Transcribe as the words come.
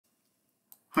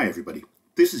Hi everybody,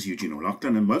 this is Eugene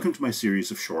O'Loughlin and welcome to my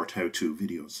series of short how-to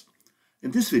videos.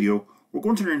 In this video we're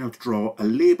going to learn how to draw a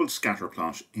labeled scatter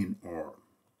plot in R.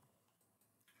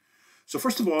 So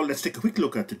first of all, let's take a quick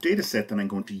look at the data set that I'm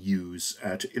going to use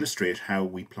to illustrate how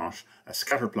we plot a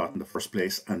scatter plot in the first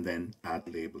place and then add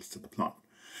labels to the plot.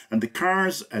 And the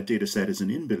CARS data set is an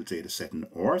inbuilt data set in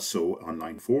R, so on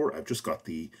line 4 I've just got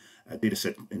the data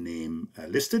set name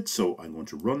listed, so I'm going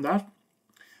to run that.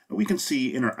 We can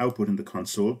see in our output in the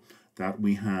console that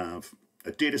we have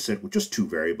a data set with just two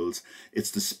variables.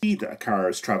 It's the speed that a car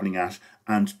is traveling at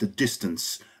and the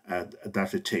distance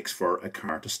that it takes for a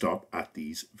car to stop at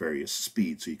these various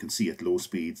speeds. So you can see at low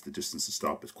speeds the distance to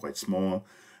stop is quite small,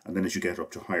 and then as you get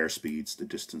up to higher speeds the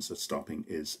distance at stopping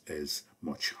is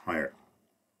much higher.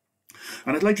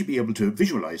 And I'd like to be able to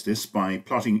visualize this by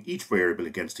plotting each variable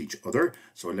against each other.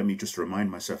 So let me just remind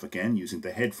myself again using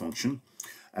the head function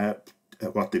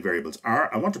what the variables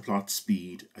are. I want to plot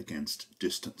speed against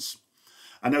distance.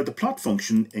 And now the plot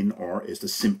function in R is the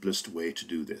simplest way to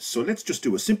do this. So let's just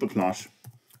do a simple plot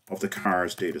of the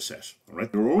CARS data set. All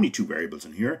right, there are only two variables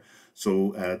in here,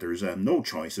 so there's no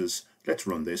choices. Let's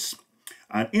run this.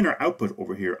 And in our output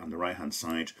over here on the right hand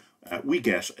side, we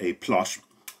get a plot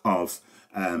of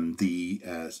the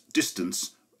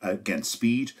distance against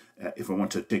speed. If I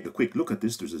want to take a quick look at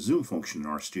this, there's a zoom function in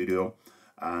RStudio.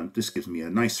 And this gives me a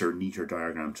nicer, neater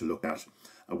diagram to look at.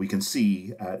 We can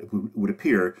see it would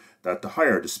appear that the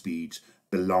higher the speed,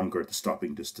 the longer the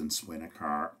stopping distance when a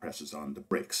car presses on the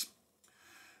brakes.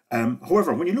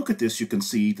 However, when you look at this, you can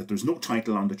see that there's no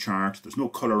title on the chart, there's no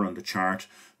color on the chart.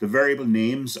 The variable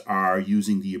names are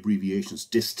using the abbreviations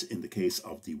dist in the case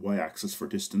of the y-axis for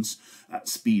distance.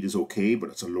 Speed is okay, but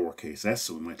it's a lowercase s,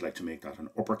 so we might like to make that an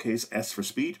uppercase S for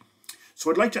speed. So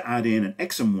I'd like to add in an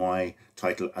X and Y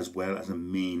title as well as a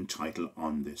main title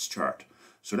on this chart.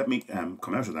 So let me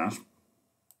come out of that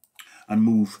and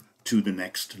move to the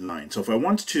next line. So if I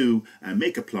want to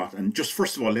make a plot, and just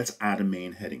first of all, let's add a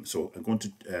main heading. So I'm going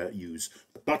to use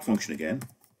the plot function again.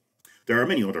 There are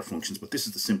many other functions, but this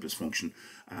is the simplest function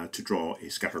to draw a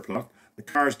scatter plot. The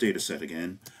CARS data set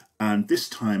again, and this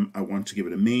time I want to give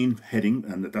it a main heading,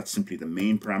 and that's simply the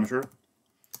main parameter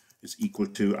is equal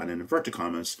to, and in inverted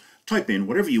commas, type in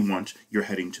whatever you want your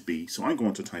heading to be. So I'm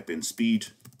going to type in speed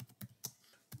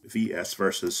vs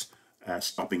versus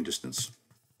stopping distance.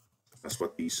 That's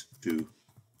what these two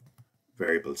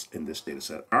variables in this data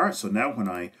set are. So now when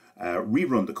I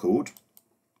rerun the code,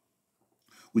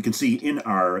 we can see in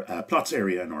our plots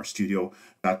area in RStudio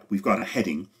that we've got a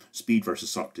heading, speed versus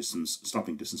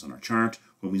stopping distance on our chart.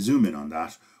 When we zoom in on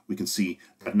that, we can see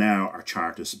that now our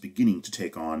chart is beginning to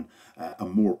take on a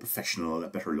more professional, a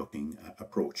better looking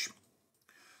approach.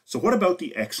 So what about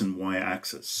the X and Y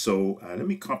axis? So let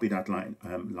me copy that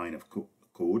line of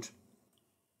code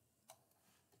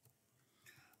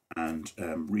and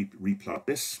replot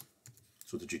this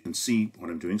so that you can see what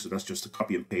I'm doing. So that's just a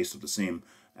copy and paste of the same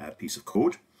piece of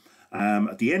code.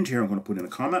 At the end here, I'm going to put in a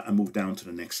comma and move down to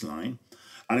the next line.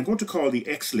 And I'm going to call the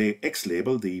X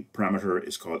label, the parameter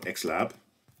is called xlab,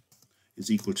 is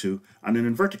equal to, and in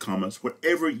inverted commas,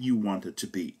 whatever you want it to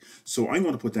be. So I'm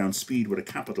going to put down speed with a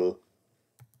capital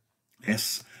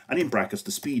S, and in brackets, the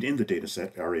speed in the data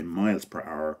set are in miles per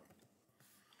hour.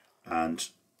 And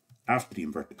after the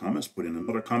inverted commas, put in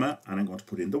another comma, and I'm going to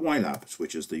put in the ylab,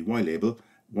 which is the Y label.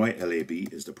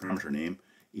 YLAB is the parameter name,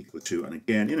 equal to, and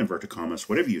again, in inverted commas,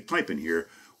 whatever you type in here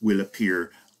will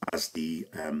appear as the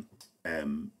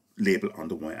label on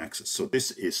the y-axis. So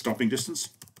this is stopping distance.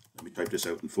 Let me type this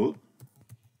out in full.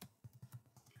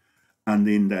 And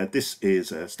then this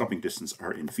is stopping distance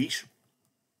are in feet.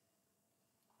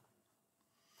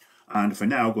 And if I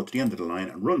now go to the end of the line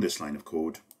and run this line of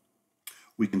code,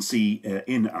 we can see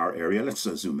in our area, let's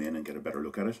zoom in and get a better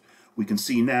look at it. We can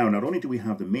see now, not only do we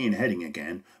have the main heading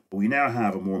again, but we now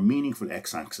have a more meaningful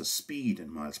x-axis speed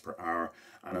in miles per hour.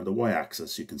 And on the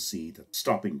y-axis, you can see that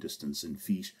stopping distance in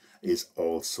feet is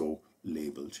also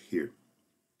labeled here.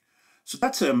 So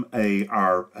that's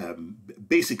our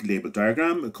basic label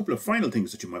diagram. A couple of final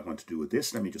things that you might want to do with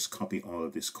this. Let me just copy all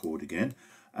of this code again.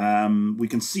 We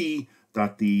can see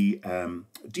that the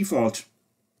default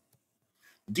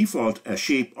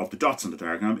shape of the dots on the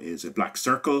diagram is a black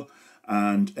circle.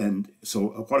 And so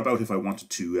what about if I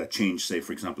wanted to change, say,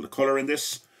 for example, the color in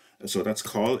this? So that's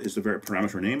col is the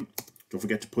parameter name. Don't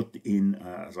forget to put in,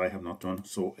 as I have not done,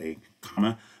 so a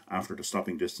comma after the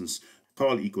stopping distance.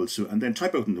 Col equals to, and then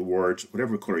type out in the words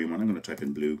whatever color you want. I'm going to type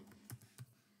in blue.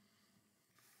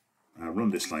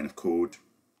 Run this line of code.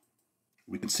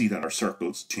 We can see that our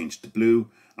circles changed to blue,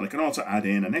 and I can also add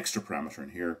in an extra parameter in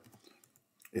here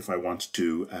if I want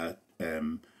to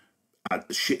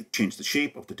change the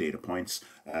shape of the data points.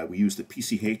 We use the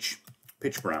PCH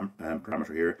pitch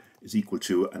parameter here is equal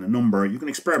to, and a number. You can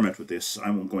experiment with this.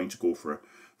 I'm going to go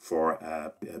for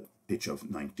a pitch of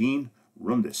 19.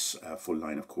 Run this full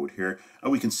line of code here,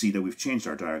 and we can see that we've changed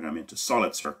our diagram into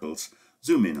solid circles.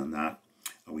 Zoom in on that,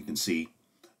 and we can see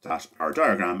that our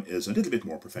diagram is a little bit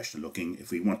more professional looking.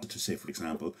 If we wanted to, say, for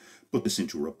example, put this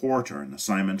into a report or an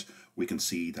assignment, we can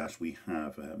see that we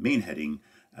have a main heading,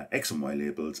 X and Y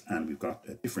labels, and we've got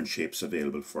different shapes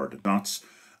available for the dots.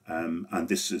 And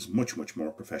this is much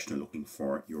more professional looking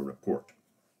for your report.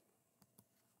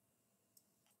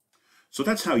 So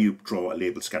that's how you draw a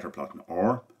labeled scatter plot in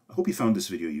R. I hope you found this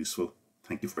video useful.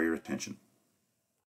 Thank you for your attention.